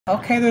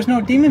Okay, there's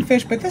no demon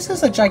fish, but this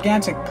is a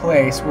gigantic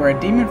place where a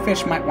demon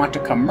fish might want to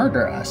come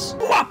murder us.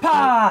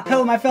 Wappa!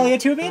 Hello, my fellow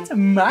YouTubians.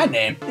 My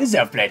name is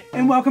Elfblade,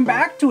 and welcome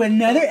back to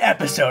another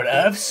episode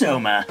of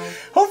Soma.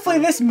 Hopefully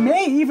this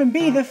may even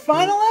be the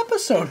final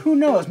episode. Who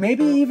knows?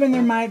 Maybe even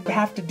there might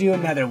have to do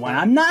another one.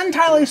 I'm not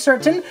entirely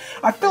certain.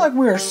 I feel like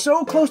we are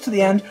so close to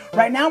the end.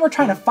 Right now we're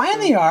trying to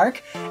find the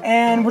Ark,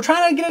 and we're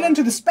trying to get it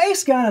into the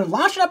space gun and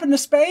launch it up into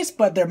space,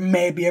 but there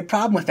may be a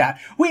problem with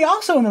that. We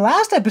also, in the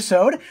last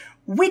episode,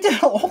 holy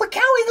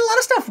cow, we did a lot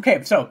of stuff.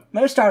 Okay, so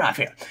let's start off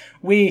here.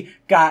 We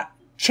got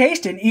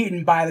chased and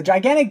eaten by the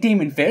gigantic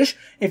demon fish.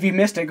 If you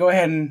missed it, go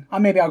ahead and,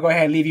 maybe I'll go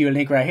ahead and leave you a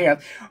link right here.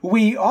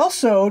 We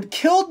also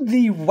killed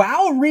the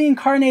WoW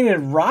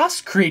reincarnated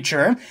Ross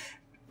creature,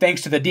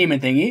 thanks to the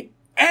demon thingy.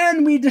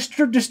 And we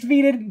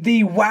defeated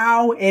the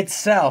WoW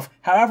itself.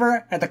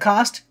 However, at the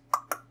cost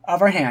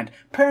of our hand.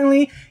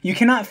 Apparently, you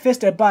cannot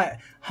fist a butt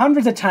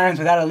hundreds of times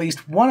without at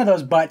least one of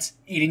those butts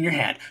eating your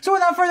hand. So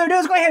without further ado,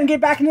 let's go ahead and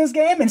get back into this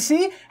game and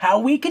see how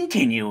we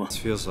continue. This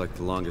feels like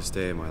the longest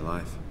day of my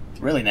life.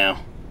 Really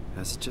now?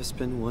 Has it just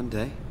been one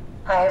day?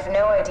 I have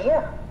no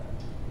idea.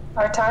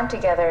 Our time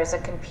together is a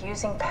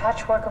confusing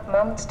patchwork of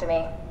moments to me.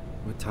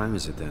 What time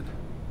is it then?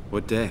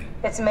 What day?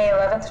 It's May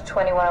 11th,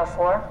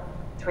 2104,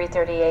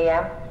 3:30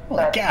 a.m.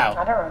 Holy cow.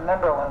 I don't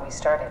remember when we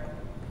started.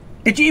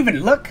 Did you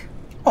even look?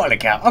 Holy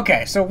cow.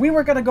 Okay, so we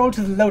were gonna go to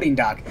the loading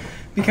dock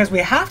because we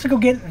have to go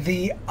get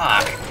the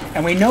Ark,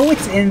 and we know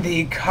it's in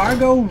the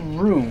cargo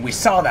room. We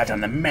saw that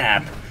on the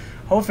map.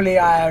 Hopefully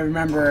I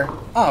remember.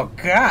 Oh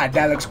god,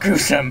 that looks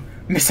gruesome.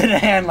 Missing a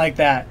hand like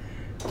that.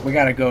 We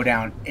gotta go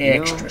down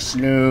extra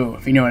slow,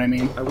 if you know what I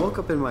mean. I woke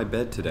up in my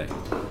bed today.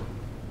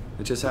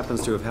 It just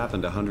happens to have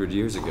happened 100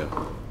 years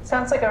ago.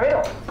 Sounds like a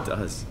riddle. It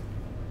does.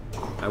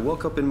 I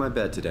woke up in my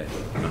bed today,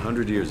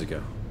 100 years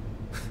ago.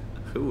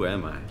 Who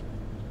am I?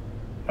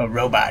 A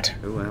robot.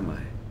 Who am I?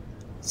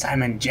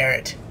 Simon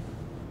Jarrett.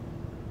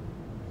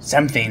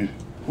 Something.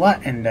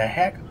 What in the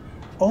heck?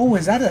 Oh,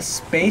 is that a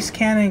space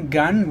cannon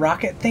gun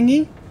rocket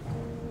thingy?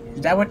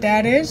 Is that what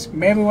that is?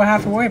 Maybe we'll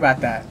have to worry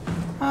about that.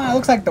 Ah, it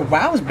looks like the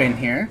WoW's been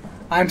here.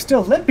 I'm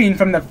still limping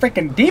from the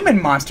freaking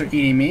demon monster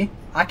eating me.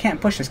 I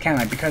can't push this, can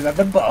I? Because of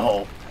the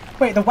butthole.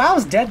 Wait, the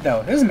WoW's dead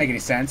though. That doesn't make any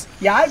sense.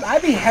 Yeah,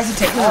 I'd be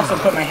hesitant to also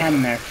put my hand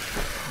in there.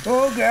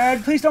 Oh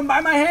god, please don't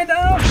bite my hand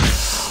off!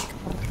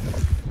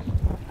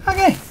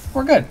 Okay,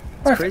 we're good.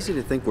 Perfect. It's crazy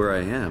to think where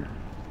I am.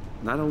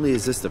 Not only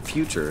is this the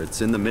future,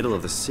 it's in the middle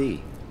of the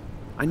sea.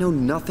 I know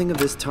nothing of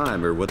this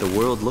time or what the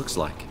world looks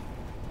like.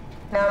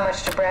 Not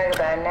much to brag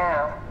about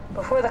now.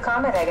 Before the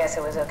comet, I guess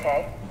it was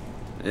okay.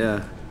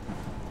 Yeah,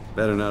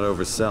 better not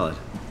oversell it.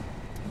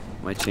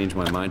 Might change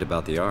my mind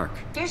about the Ark.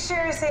 You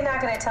seriously not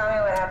gonna tell me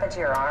what happened to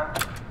your arm?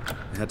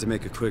 I had to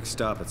make a quick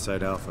stop at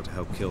Site Alpha to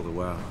help kill the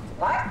WoW.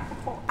 What?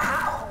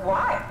 How?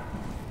 Why?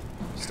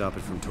 Stop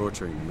it from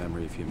torturing the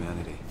memory of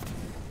humanity.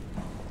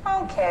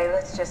 Okay,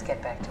 let's just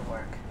get back to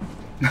work.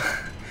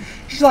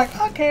 She's like,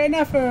 okay,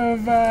 enough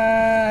of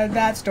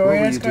that story. What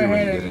will Let's you go do when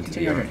ahead you get and into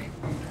the continue.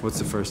 Ark? What's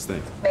the first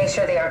thing? Make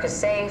sure the Ark is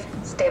safe,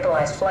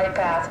 stabilize flight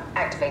path,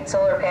 activate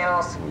solar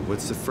panels.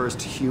 What's the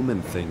first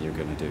human thing you're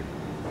gonna do?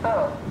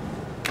 Oh.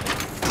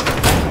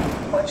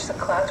 Watch the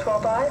clouds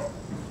roll by?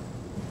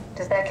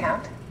 Does that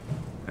count?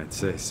 I'd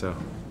say so.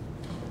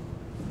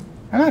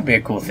 That might be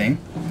a cool thing.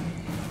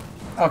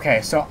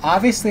 Okay, so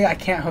obviously I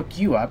can't hook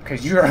you up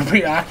because you're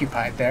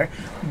preoccupied there,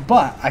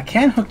 but I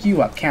can hook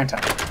you up, can't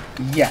I?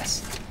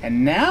 Yes.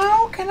 And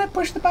now, can I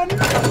push the button?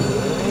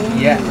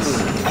 Yes.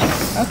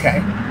 Okay.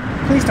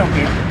 Please don't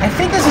be. I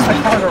think this is the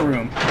cargo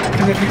room,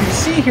 because if you can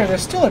see here,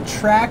 there's still a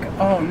track.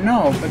 Oh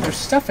no, but there's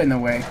stuff in the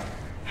way.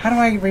 How do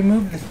I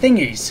remove the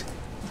thingies?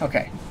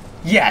 Okay.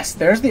 Yes,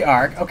 there's the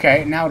Ark.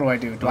 Okay, now what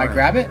do? Do I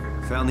grab it?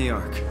 Found the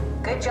Ark.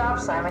 Good job,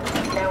 Simon.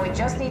 Now we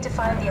just need to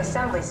find the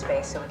assembly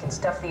space so we can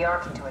stuff the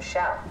Ark into a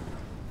shell.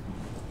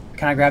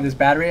 Can I grab this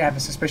battery? I have a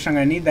suspicion I'm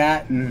going to need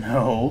that.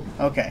 No.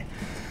 Okay.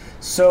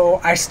 So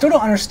I still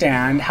don't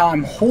understand how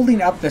I'm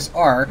holding up this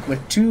Ark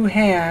with two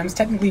hands,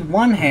 technically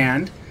one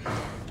hand.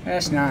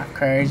 That's not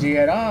crazy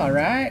at all,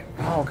 right?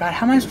 Oh god,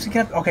 how am I supposed to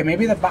get up? Okay,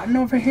 maybe the button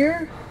over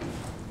here?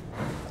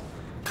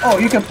 Oh,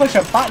 you can push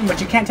a button,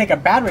 but you can't take a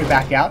battery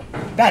back out.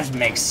 That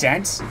makes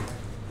sense.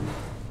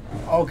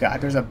 Oh god,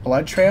 there's a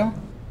blood trail.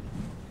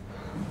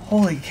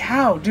 Holy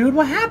cow, dude,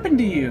 what happened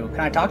to you?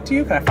 Can I talk to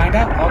you? Can I find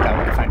out? Oh god,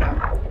 we can find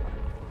out.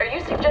 Are you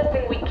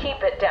suggesting we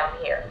keep it down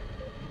here?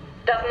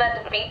 Doesn't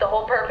that defeat the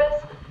whole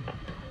purpose?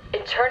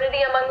 Eternity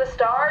among the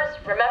stars,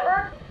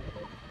 remember?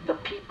 The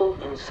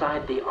people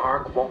inside the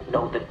Ark won't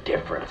know the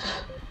difference.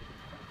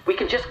 We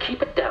can just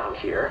keep it down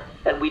here,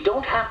 and we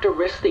don't have to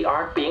risk the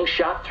Ark being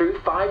shot through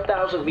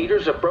 5,000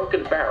 meters of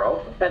broken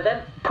barrel, and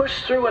then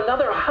push through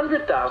another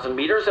 100,000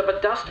 meters of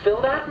a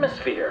dust-filled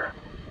atmosphere.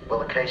 Will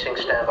the casing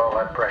stand all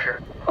that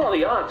pressure? Well,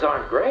 the odds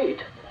aren't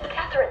great.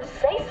 Catherine,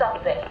 say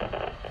something.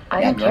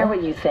 I don't care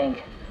what you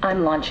think.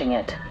 I'm launching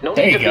it. No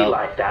There need you to go. be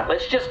like that.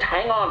 Let's just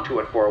hang on to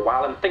it for a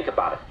while and think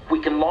about it.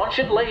 We can launch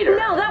it later.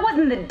 No, that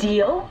wasn't the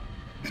deal.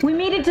 We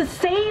needed to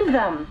save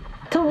them,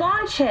 to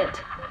launch it.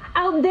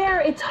 Out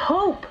there, it's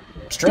hope.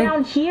 It's true.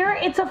 Down here,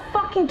 it's a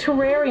fucking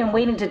terrarium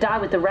waiting to die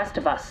with the rest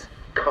of us.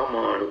 Come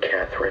on,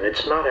 Catherine,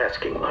 it's not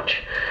asking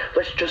much.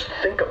 Let's just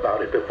think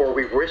about it before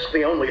we risk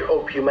the only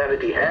hope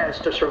humanity has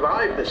to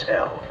survive this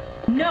hell.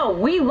 No,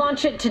 we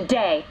launch it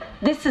today.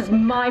 This is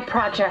my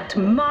project,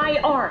 my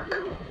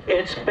Ark.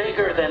 It's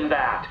bigger than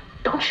that.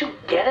 Don't you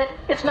get it?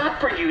 It's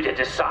not for you to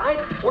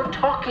decide. We're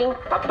talking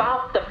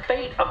about the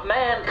fate of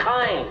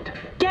mankind.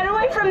 Get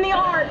away from the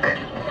Ark!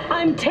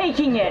 I'm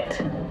taking it.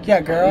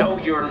 Yeah, girl.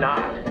 No, you're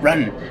not.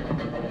 Run.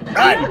 I'm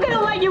Run. not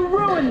gonna let you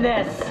ruin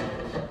this.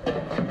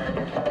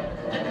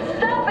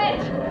 Stop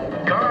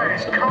it!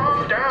 Guys,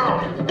 calm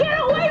down! Get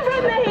away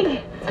from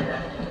me!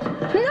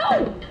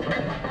 No!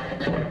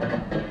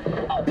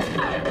 What the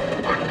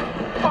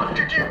fuck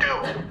did you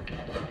do?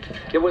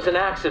 It was an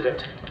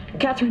accident.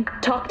 Catherine,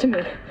 talk to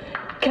me.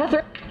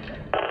 Catherine.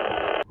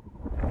 I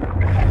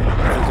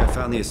think I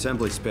found the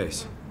assembly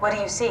space. What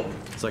do you see?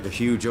 It's like a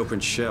huge open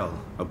shell,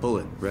 a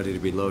bullet ready to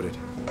be loaded.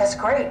 That's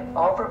great.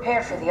 All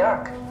prepared for the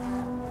Ark.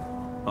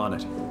 On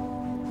it.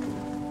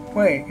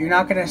 Wait, you're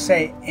not gonna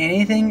say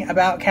anything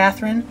about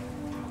Catherine?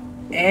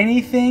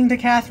 Anything to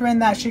Catherine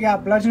that she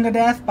got bludgeoned to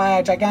death by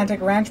a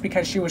gigantic wrench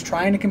because she was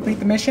trying to complete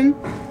the mission?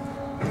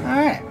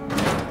 Alright.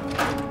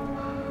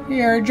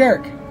 You're a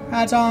jerk.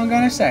 That's all I'm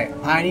gonna say.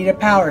 I need a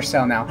power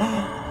cell now.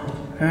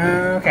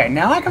 Okay,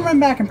 now I can run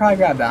back and probably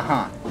grab that,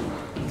 huh?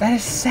 That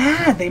is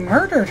sad. They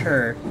murdered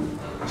her.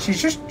 She's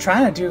just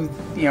trying to do,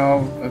 you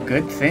know, a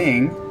good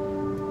thing.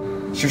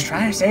 She was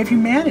trying to save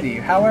humanity.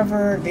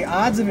 However, the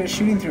odds of it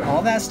shooting through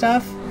all that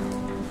stuff,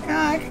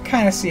 yeah, I can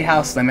kind of see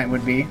how slim it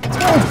would be. Let's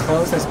go ahead and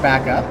close this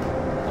back up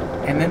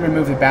and then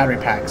remove the battery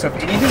pack. So if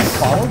anything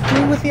followed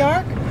through with the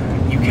Ark,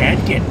 you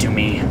can't get to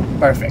me.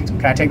 Perfect.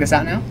 Can I take this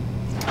out now?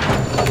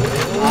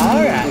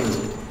 Alright.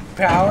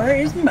 Power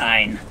is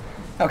mine.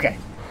 Okay.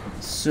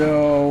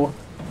 So,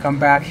 come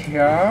back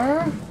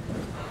here.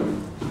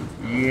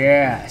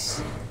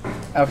 Yes.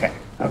 Okay.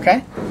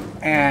 Okay.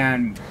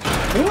 And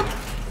boop.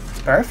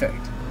 Perfect.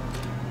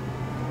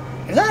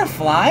 Is that a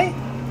fly?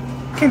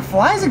 Can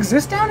flies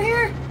exist down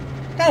here?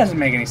 That doesn't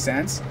make any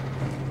sense.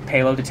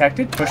 Payload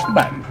detected. Push the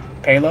button.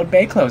 Payload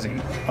bay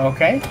closing.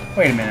 Okay.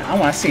 Wait a minute. I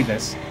want to see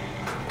this.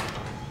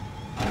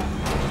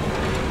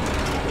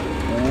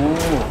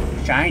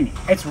 Ooh, shiny.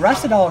 It's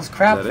rusted all as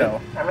crap though.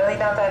 I'm really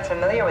not that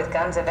familiar with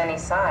guns of any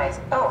size.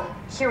 Oh,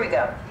 here we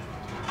go.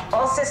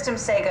 All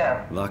systems say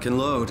go. Lock and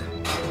load.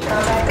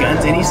 Combat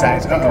Guns any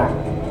size.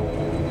 Uh-oh.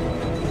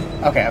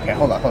 Okay,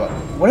 hold on.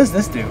 What does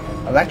this do?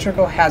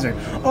 Electrical hazard.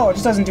 Oh, it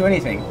just doesn't do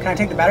anything. Can I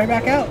take the battery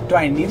back out? Do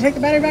I need to take the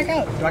battery back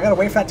out? Do I gotta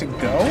wait for that to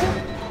go?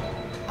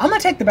 I'm gonna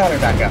take the battery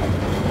back out.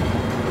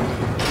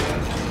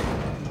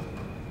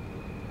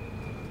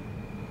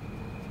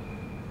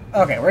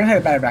 Okay, we're gonna take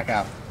the battery back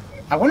out.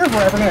 I wonder if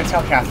we're ever gonna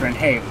tell Catherine,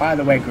 hey, by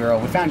the way,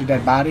 girl, we found your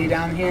dead body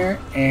down here,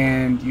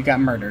 and you got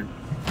murdered.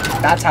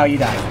 That's how you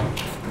died.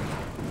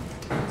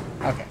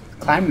 Okay,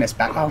 climb this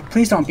back. Oh,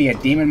 please don't be a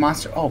demon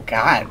monster. Oh,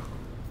 God.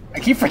 I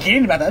keep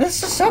forgetting about that.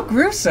 This is so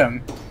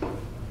gruesome.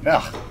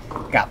 Ugh.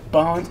 Got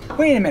bones.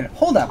 Wait a minute.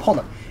 Hold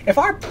up. If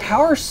our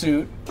power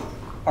suit,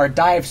 our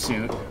dive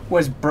suit,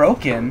 was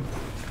broken,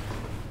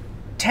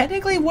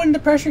 technically wouldn't the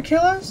pressure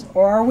kill us?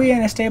 Or are we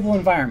in a stable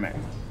environment?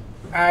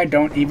 I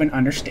don't even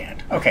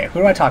understand. Okay,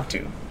 who do I talk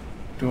to?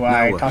 Do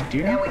I talk to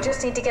you? Now we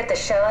just need to get the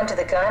shell into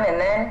the gun and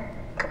then,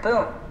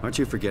 kaboom. Aren't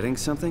you forgetting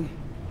something?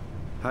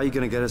 How are you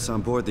gonna get us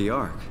on board the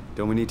Ark?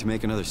 Don't we need to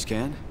make another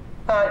scan?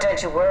 Oh,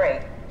 don't you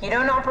worry. You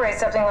don't operate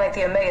something like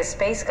the Omega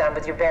space gun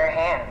with your bare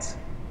hands.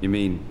 You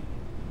mean,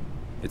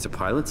 it's a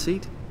pilot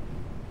seat?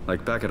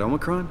 Like back at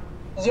Omicron?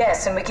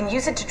 Yes, and we can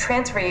use it to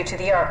transfer you to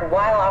the Ark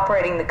while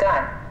operating the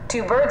gun.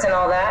 2 birds and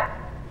all that.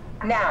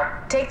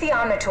 Now, take the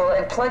Omnitool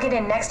and plug it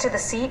in next to the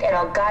seat and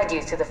I'll guide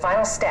you through the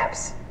final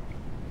steps.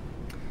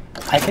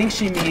 I think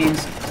she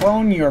means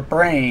clone your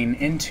brain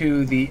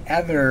into the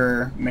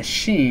other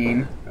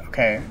machine.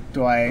 Okay,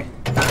 do I...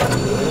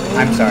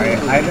 I'm sorry,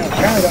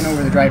 apparently don't know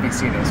where the driving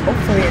seat is.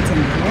 Hopefully it's in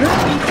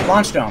here.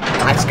 Launch dome.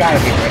 That's gotta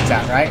be where it's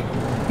at, right?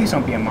 Please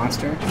don't be a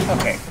monster.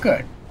 Okay,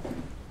 good.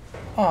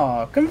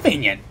 Oh,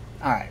 convenient.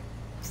 Alright.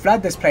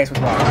 Flood this place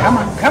with water. Come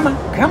on,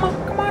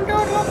 do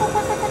it.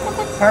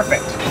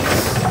 Perfect.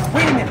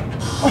 Wait a minute.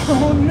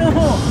 Oh no!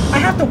 I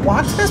have to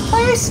walk to this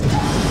place?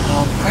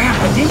 Oh crap,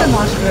 the demon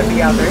monster's gonna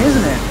be out there,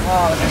 isn't it?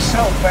 Oh, they're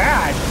so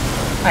bad.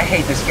 I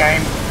hate this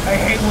game. I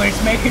hate what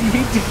it's making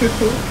me do.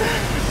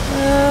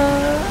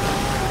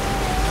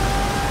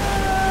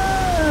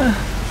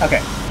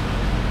 Okay.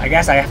 I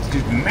guess I have to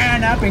just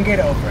man up and get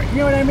over it. You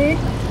know what I mean?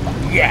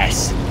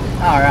 Yes.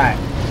 Alright.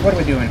 What are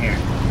we doing here?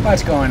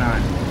 What's going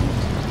on?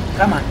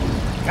 Come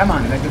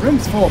on. Like, the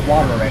room's full of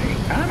water already.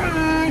 Come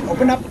on.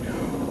 Open up.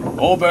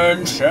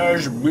 Open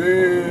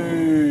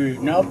sesame.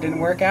 Nope, didn't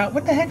work out.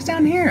 What the heck's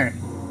down here?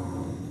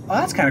 Oh,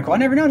 that's kind of cool. I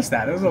never noticed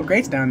that. Those little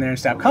grates down there and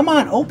stuff. Come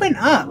on, open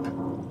up.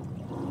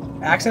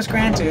 Access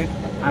granted.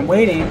 I'm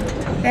waiting.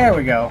 There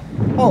we go.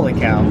 Holy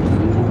cow.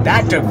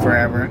 That took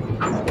forever.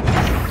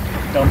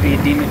 Don't be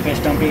a demon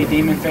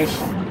fish.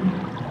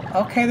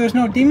 Okay, there's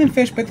no demon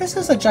fish, but this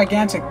is a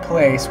gigantic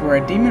place where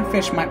a demon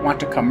fish might want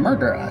to come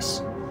murder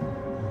us.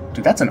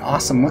 Dude, that's an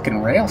awesome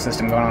looking rail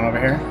system going on over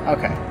here.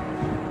 Okay.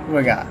 What do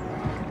we got?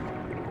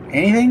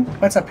 Anything?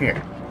 What's up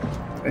here?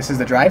 This is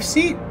the drive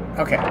seat?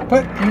 Okay,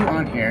 put you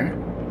on here.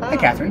 Hi,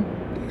 Catherine.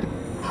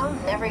 I'll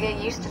never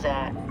get used to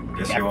that.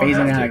 Guess Yeah, you won't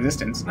phasing have out to.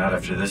 existence. Not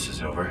after this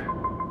is over.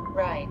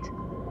 Right.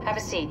 Have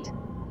a seat.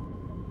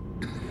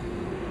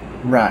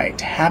 Right,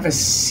 have a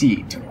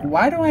seat.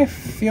 Why do I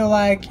feel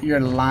like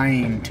you're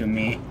lying to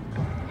me?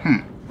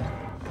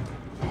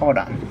 Hold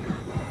on.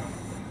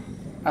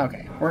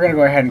 Okay, we're gonna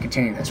go ahead and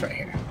continue this right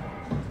here.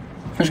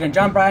 We're just gonna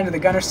jump right into the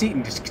gunner seat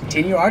and just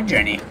continue our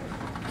journey.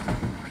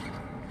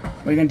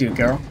 What are you gonna do,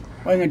 girl?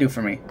 What are you gonna do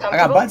for me? I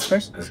got butts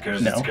first. As good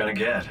as No. it's gonna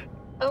get.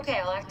 Okay,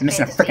 I'll activate I'm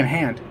missing a the freaking seat.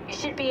 hand. You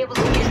should be able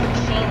to use the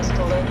machines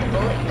to load the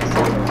bullet you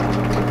assembled.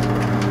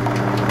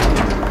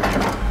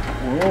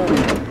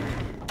 Whoa.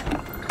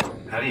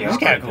 How do you This is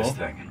operate kinda this cool.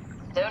 thing?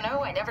 Don't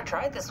know, I never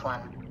tried this one.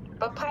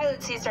 But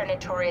pilot seats are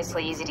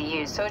notoriously easy to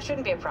use, so it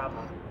shouldn't be a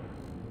problem.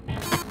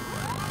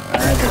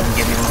 Alright, doesn't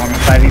give me the warming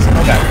by these.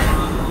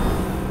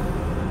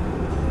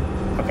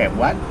 Okay,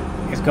 what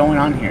is going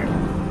on here?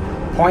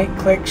 Point,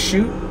 click,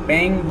 shoot,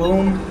 bang,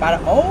 boom, bada.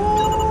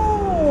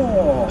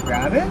 Oh!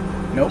 Grab it?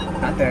 Nope,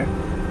 not there.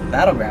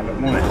 That'll grab it,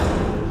 won't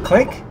it?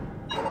 Click,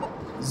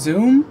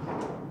 zoom,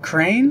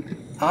 crane,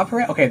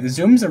 operate. Okay, the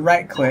zoom's a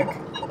right click.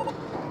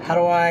 How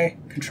do I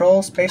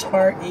control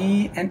spacebar,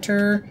 E,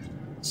 enter,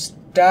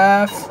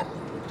 stuff?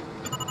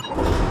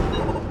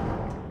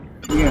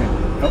 Yeah.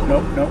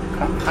 Nope.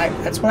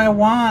 That's what I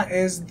want.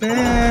 Is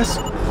this?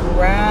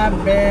 Grab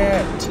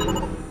it.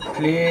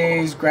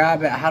 Please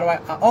grab it. How do I?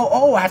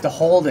 Oh, I have to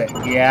hold it.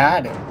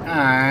 Got it.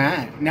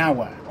 Alright. Now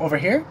what? Over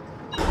here?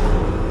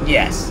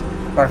 Yes.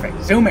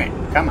 Perfect. Zoom in.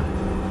 Come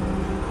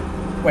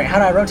on. Wait, how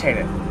do I rotate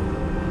it?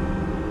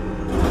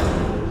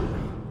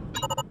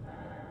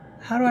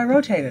 How do I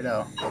rotate it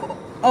though?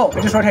 Oh,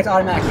 it just rotates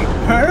automatically.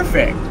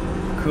 Perfect.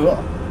 Cool.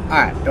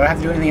 Alright. Do I have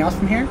to do anything else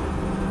from here?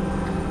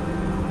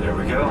 There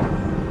we go.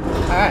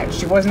 Alright,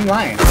 she wasn't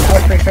lying. That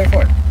was pretty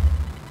straightforward.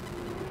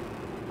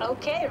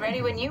 Okay,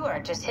 ready when you are.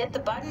 Just hit the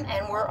button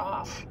and we're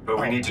off. But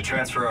we need to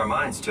transfer our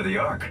minds to the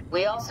Ark.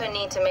 We also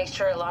need to make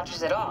sure it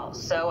launches at all,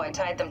 so I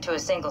tied them to a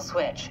single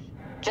switch.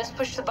 Just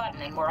push the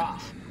button and we're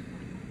off.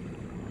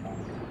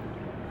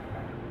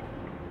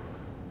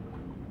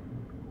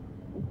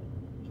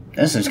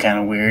 This is kind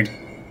of weird.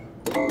 Here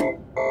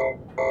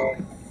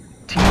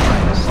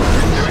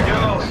we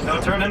go. No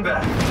turning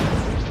back.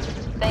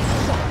 Thank you,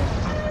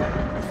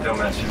 Simon. Don't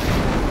mention it.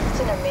 It's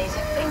an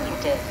amazing thing you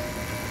did.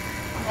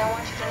 And I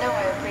want you to know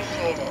I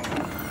appreciate it.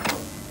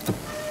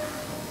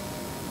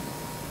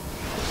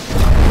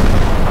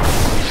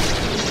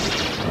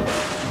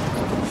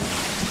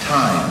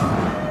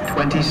 Time,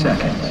 20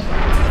 seconds.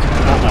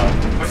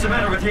 Uh-oh. What's the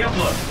matter with the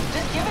upload?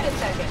 Just give it a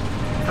second.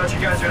 Thought you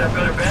guys would have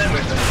better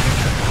bandwidth in the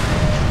future.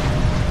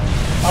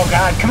 Oh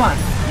god, come on.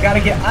 You gotta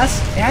get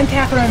us and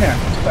Catherine in there.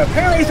 But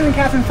apparently he's doing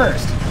Catherine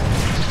first.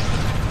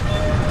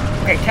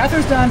 Okay,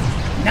 Catherine's done.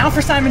 Now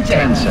for Simon J.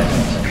 10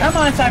 seconds. Come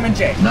on, Simon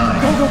J. 9.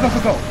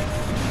 Go.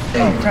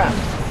 Oh 8. crap.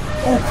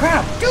 Oh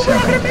crap. Dude, we're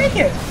not gonna make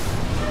it.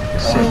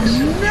 6.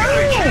 No!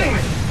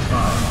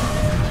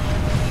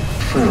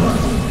 4.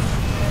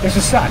 This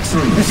just sucks.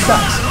 This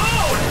sucks.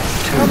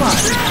 Come on.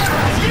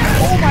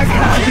 Oh my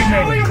god, we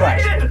made it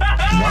clutch.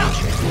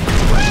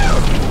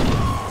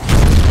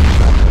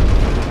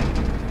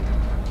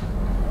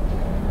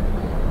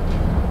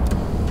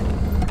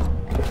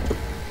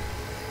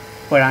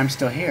 But I'm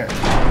still here.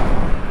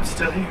 I'm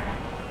still here.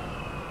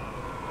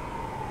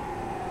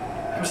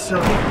 I'm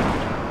still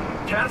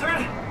here.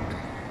 Catherine?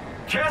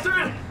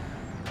 Catherine?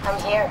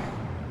 I'm here.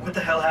 What the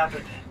hell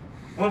happened?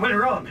 What went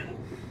wrong?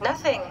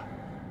 Nothing.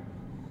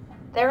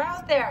 They're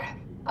out there,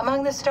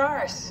 among the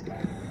stars.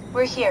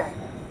 We're here.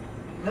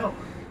 No.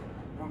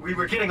 We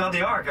were getting on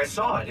the Ark. I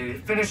saw it.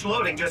 It finished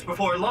loading just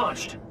before it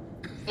launched.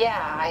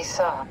 Yeah, I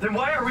saw. Then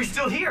why are we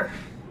still here?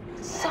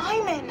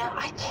 Simon,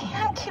 I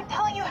can't keep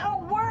telling you how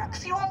it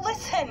works. You won't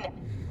listen.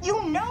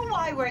 You know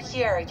why we're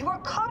here. You were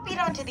copied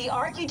onto the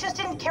Ark. You just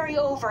didn't carry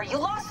over. You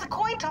lost the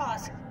coin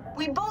toss.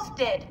 We both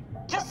did.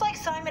 Just like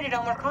Simon at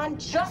Omicron,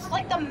 just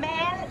like the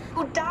man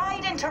who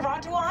died in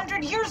Toronto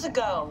 100 years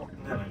ago.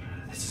 No.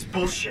 This is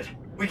bullshit.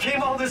 We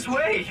came all this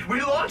way.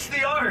 We launched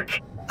the Ark.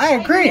 I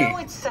agree. I know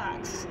it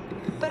sucks,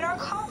 but our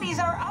copies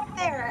are up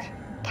there.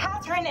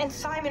 Catherine and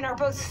Simon are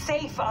both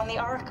safe on the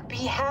Ark. Be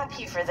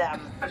happy for them.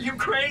 Are you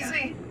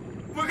crazy?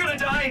 We're gonna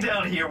die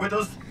down here with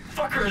those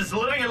fuckers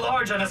living at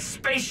large on a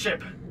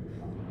spaceship.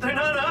 They're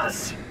not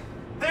us.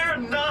 They're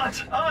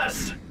not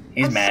us.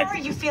 He's I'm mad.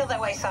 sorry you feel that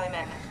way,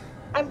 Simon.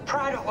 I'm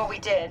proud of what we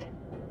did.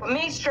 We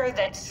made sure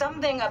that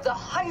something of the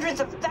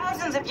hundreds of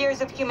thousands of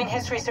years of human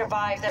history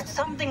survived, that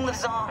something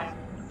lives on.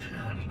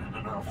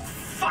 No.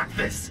 Fuck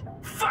this.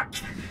 Fuck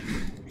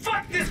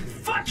this.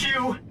 Fuck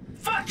you.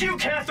 Fuck you,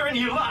 Catherine.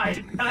 You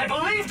lied. And I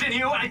believed in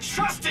you. I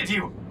trusted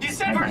you. You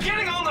said we're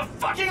getting on the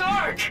fucking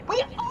Ark.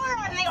 We are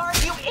on the Ark,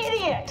 you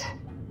idiot!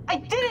 I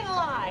didn't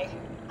lie.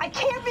 I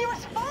can't be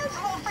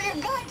responsible for your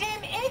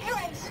goddamn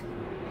ignorance!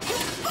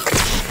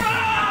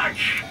 Fuck!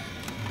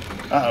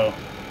 Uh-oh.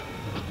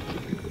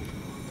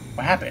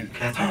 What happened?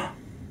 Catherine?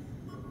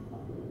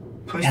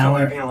 Please Now don't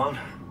leave we're- me alone.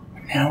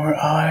 Now we're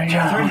all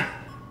Catherine?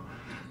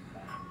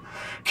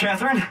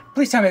 Catherine?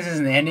 Please tell me this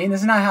isn't the ending. This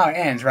is not how it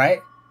ends, right?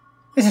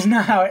 This is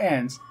not how it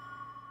ends.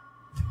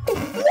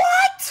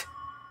 What?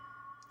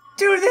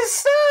 Dude,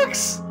 this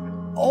sucks!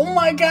 Oh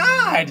my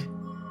god!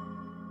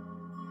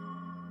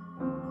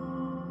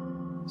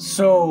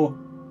 So,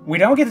 we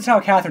don't get to tell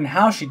Catherine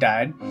how she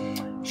died.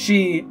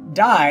 She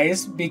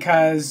dies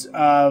because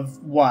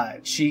of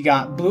what? She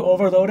got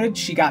overloaded,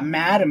 she got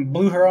mad and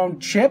blew her own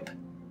chip?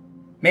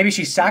 Maybe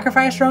she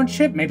sacrificed her own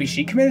chip? Maybe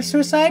she committed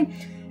suicide?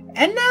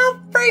 And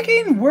now,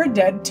 freaking, we're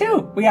dead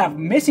too. We have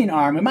missing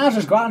arm. We might as well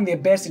just go out in the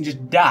abyss and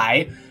just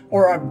die.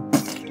 Or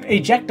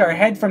eject our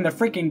head from the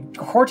freaking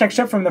cortex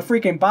chip from the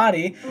freaking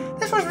body.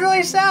 This was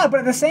really sad, but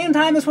at the same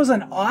time, this was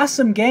an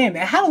awesome game.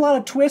 It had a lot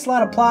of twists, a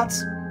lot of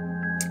plots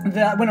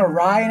that went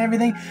awry and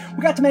everything.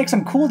 We got to make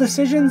some cool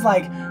decisions,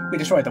 like we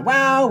destroyed the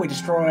WoW, we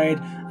destroyed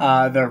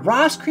the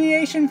Ross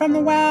creation from the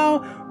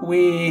WoW,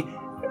 we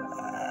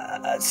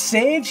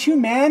saved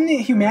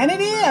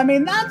humanity. I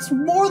mean, that's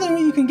more than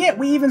you can get.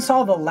 We even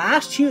saw the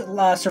last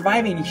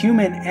surviving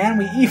human, and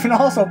we even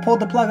also pulled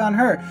the plug on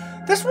her.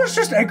 This was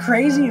just a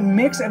crazy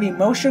mix of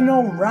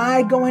emotional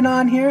ride going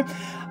on here.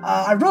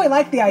 I really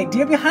like the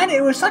idea behind it.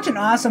 It was such an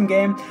awesome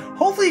game.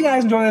 Hopefully you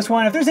guys enjoy this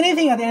one. If there's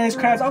anything at the end of these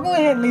credits, I'll go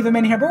ahead and leave them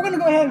in here. But we're going to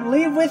go ahead and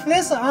leave with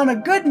this on a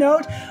good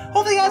note.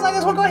 Hopefully you guys like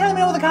this one. Go ahead and let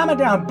me know with a comment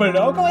down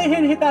below. Go ahead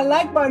and hit that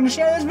like button,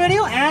 share this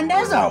video, and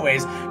as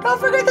always,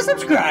 don't forget to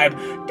subscribe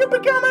to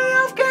become an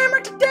elf gamer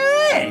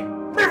today.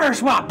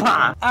 Reverse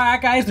Wappa!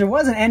 Alright guys, there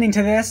was an ending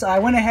to this. I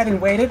went ahead and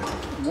waited.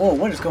 Whoa,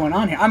 what is going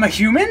on here? I'm a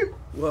human?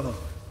 Whoa.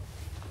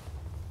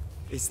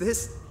 Is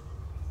this...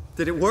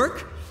 Did it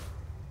work?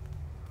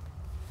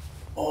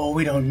 Oh,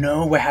 we don't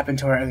know what happened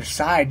to our other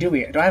side, do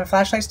we? Do I have a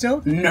flashlight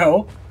still?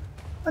 No.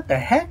 What the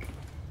heck?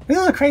 This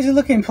is a crazy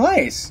looking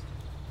place.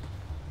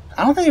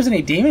 I don't think there's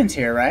any demons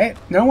here, right?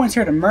 No one's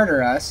here to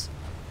murder us.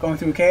 Going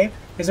through a cave.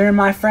 Is there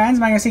my friends?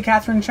 Am I going to see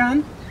Catherine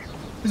Chun?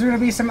 Is there going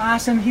to be some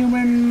awesome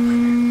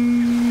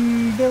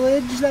human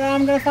village that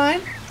I'm going to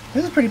find?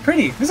 This is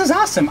pretty. This is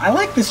awesome. I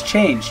like this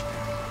change.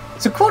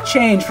 It's a cool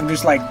change from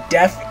just like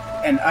death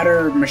and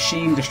utter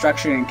machine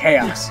destruction and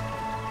chaos.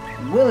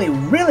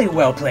 Really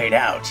well played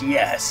out,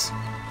 yes.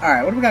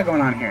 Alright, what do we got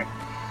going on here?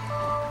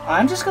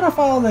 I'm just gonna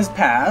follow this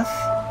path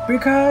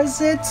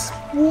because it's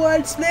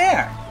what's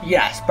there.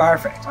 Yes,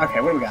 perfect. Okay,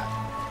 what do we got?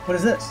 What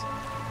is this?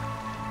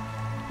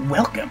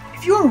 Welcome.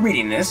 If you are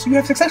reading this, you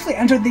have successfully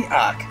entered the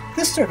Ark.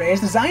 This survey is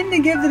designed to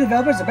give the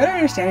developers a better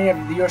understanding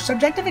of your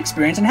subjective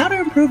experience and how to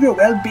improve your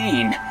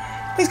well-being.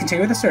 Please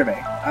continue with the survey.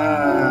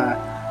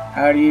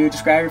 How do you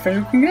describe your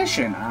physical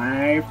condition?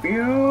 I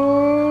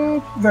feel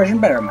version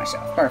better of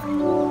myself. Perfect.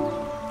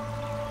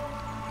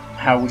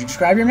 How would you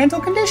describe your mental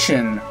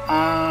condition?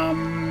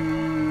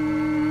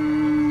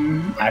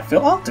 I feel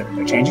altered,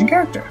 a change in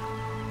character.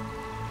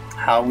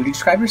 How would you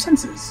describe your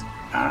senses?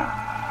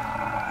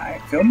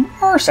 I feel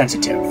more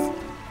sensitive.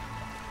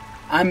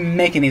 I'm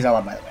making these all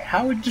up, by the way.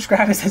 How would you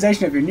describe the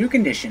sensation of your new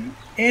condition?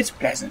 It's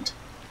pleasant.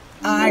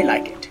 I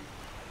like it.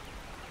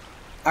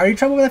 Are you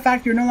troubled with the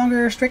fact you're no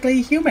longer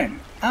strictly human?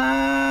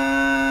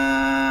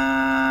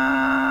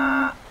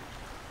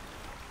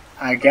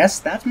 I guess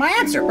that's my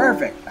answer.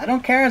 Perfect. I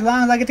don't care as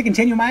long as I get to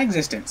continue my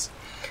existence.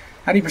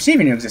 How do you perceive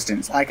your new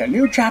existence? Like a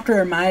new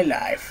chapter in my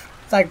life.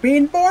 It's like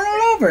being born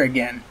all over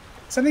again.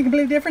 Something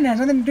completely different has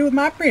nothing to do with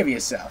my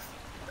previous self.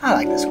 I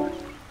like this one.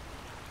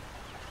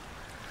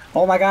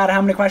 Oh my god,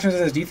 how many questions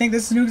is this? Do you think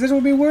this new existence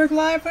will be worth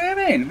life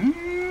living?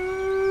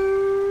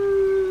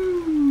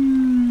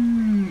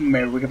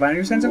 Maybe we can find a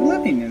new sense of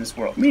living in this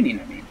world.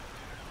 Meaning, I mean.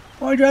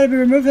 Or would you rather be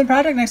removed from the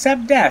project and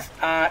accept death?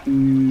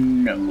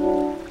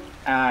 No.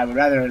 I would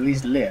rather at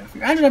least live.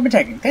 Your answers have been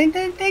taken.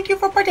 Thank you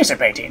for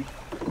participating.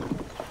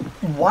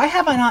 Why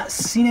have I not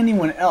seen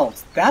anyone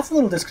else? That's a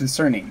little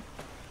disconcerting.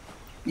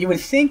 You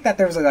would think that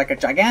there was like a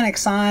gigantic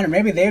sign, or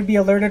maybe they'd be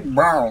alerted.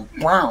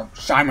 Wow,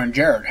 Simon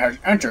Jarrett has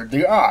entered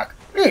the Ark.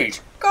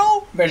 Please,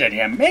 go visit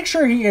him. Make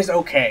sure he is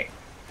okay.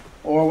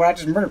 Or would I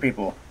just murder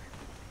people?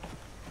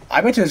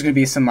 I bet you there's going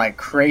to be some like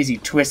crazy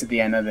twist at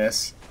the end of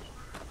this.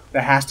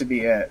 That has to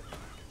be it.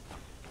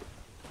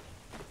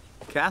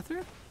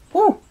 Catherine?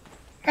 Ooh.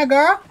 Hey,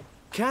 girl.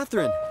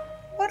 Catherine!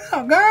 What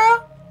up,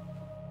 girl?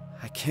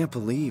 I can't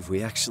believe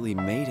we actually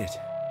made it.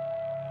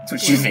 That's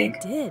what you think.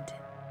 Did.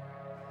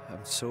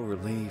 I'm so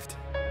relieved.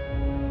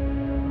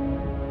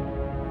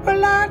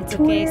 Plot It's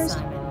okay, twist.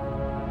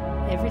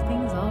 Simon.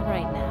 Everything's all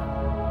right now.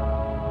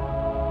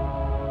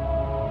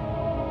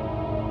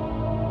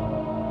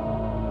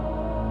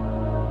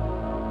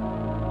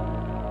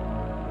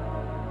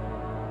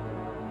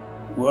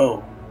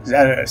 Whoa, is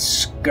that a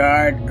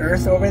scarred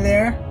Earth over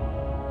there?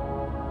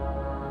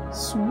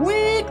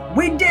 Sweet!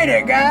 We did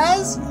it,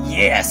 guys!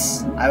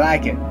 Yes! I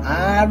like it.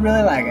 I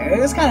really like it. It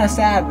is kind of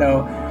sad,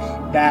 though,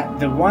 that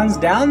the ones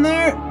down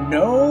there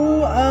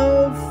know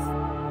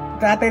of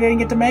that they didn't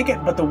get to make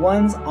it, but the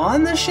ones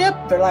on the ship,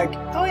 they're like,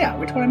 oh yeah,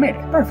 we totally made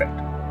it. Perfect.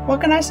 What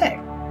can I say?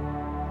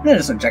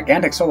 There's some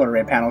gigantic solar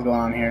array panels going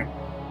on here.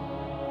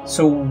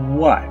 So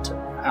what?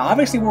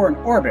 Obviously we're in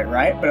orbit,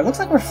 right? But it looks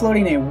like we're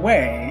floating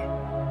away,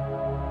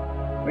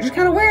 which is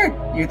kind of weird.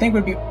 You'd think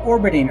we'd be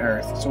orbiting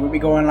Earth, so we'd be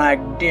going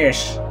like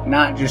this,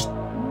 not just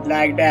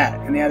like that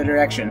in the other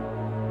direction.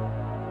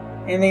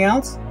 Anything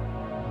else?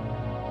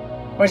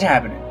 What's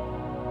happening?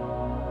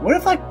 What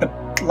if like the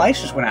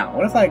lights just went out?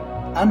 What if like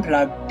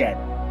unplugged, dead?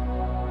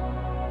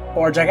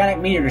 Or a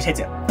gigantic meteor just hits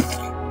it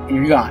and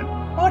you're gone?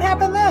 What would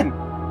happen then?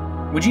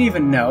 Would you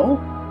even know?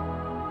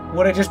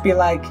 Would it just be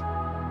like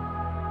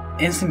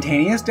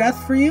instantaneous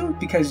death for you?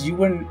 Because you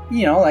wouldn't,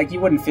 you know, like you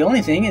wouldn't feel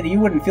anything and you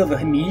wouldn't feel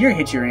the meteor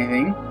hit you or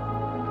anything.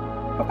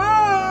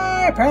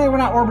 Bye-bye! Apparently we're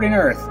not orbiting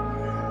Earth.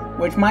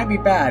 Which might be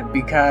bad,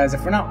 because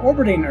if we're not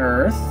orbiting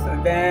Earth,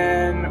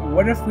 then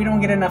what if we don't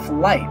get enough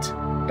light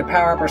to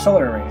power up our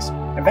solar arrays?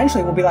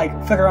 Eventually we'll be like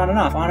flicker on and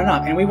off,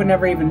 and we would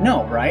never even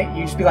know, right?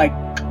 You just be like,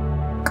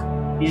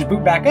 you just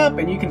boot back up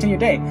and you continue your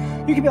day.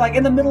 You could be like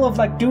in the middle of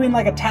like doing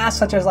like a task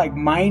such as like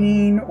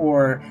mining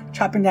or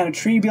chopping down a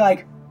tree, you'd be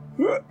like,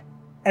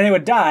 and it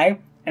would die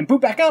and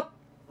boot back up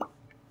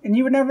and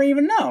you would never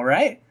even know,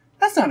 right?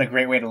 That's not a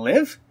great way to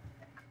live.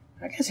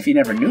 I guess if you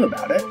never knew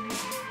about it,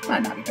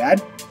 might not be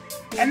bad.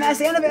 And that's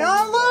the end of it.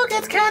 Oh, look,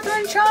 it's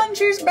Catherine Chun.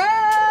 She's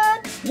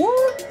back. Woo!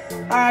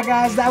 Alright,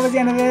 guys, that was the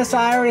end of this.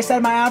 I already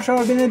said my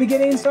outro in the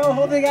beginning, so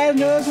hopefully you guys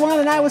know this one,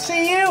 and I will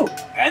see you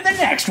in the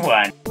next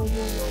one.